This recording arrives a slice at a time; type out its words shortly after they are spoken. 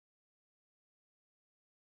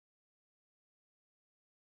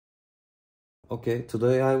Okay,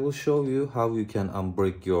 today I will show you how you can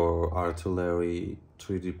unbrick your artillery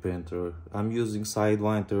 3D printer. I'm using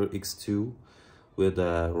Sidewinder X2 with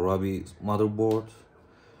a Ruby motherboard.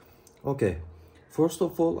 Okay, first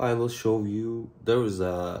of all, I will show you there is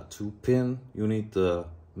a 2-pin. You need to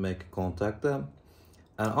make contact them,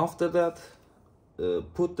 and after that,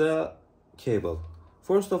 put the cable.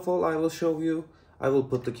 First of all, I will show you. I will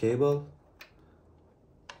put the cable.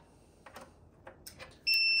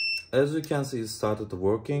 As you can see, it started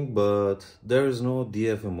working, but there is no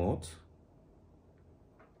DFE mode.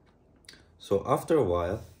 So after a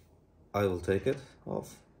while, I will take it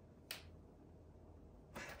off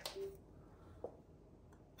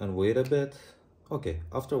and wait a bit. Okay,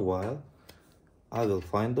 after a while, I will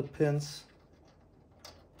find the pins,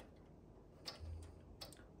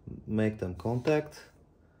 make them contact,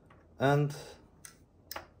 and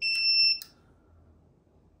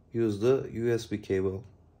use the USB cable.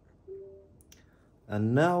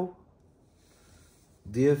 And now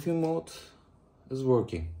DFE mode is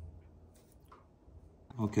working.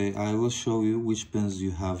 Okay, I will show you which pins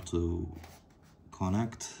you have to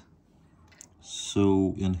connect.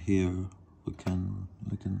 So in here we can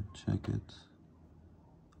check it.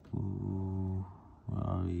 Oh, where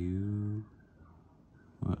are you?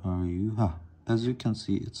 Where are you? As you can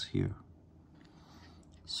see, it's here.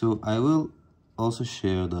 So I will also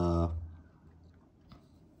share the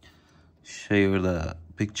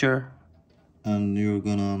picture, and you're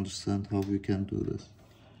gonna understand how we can do this.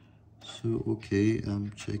 So okay,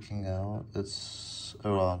 I'm checking out. It's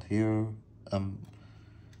around here. I'm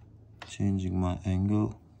changing my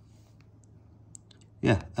angle.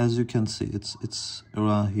 Yeah, as you can see, it's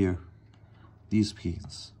around here, these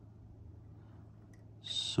pins.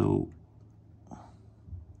 So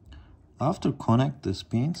after connect these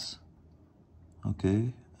pins,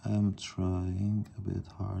 okay, I'm trying a bit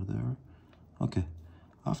harder. Okay,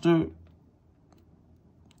 after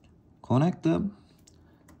connect them,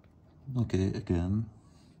 okay, again,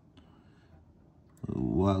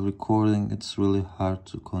 while recording it's really hard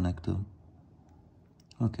to connect them.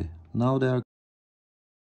 Okay, now they are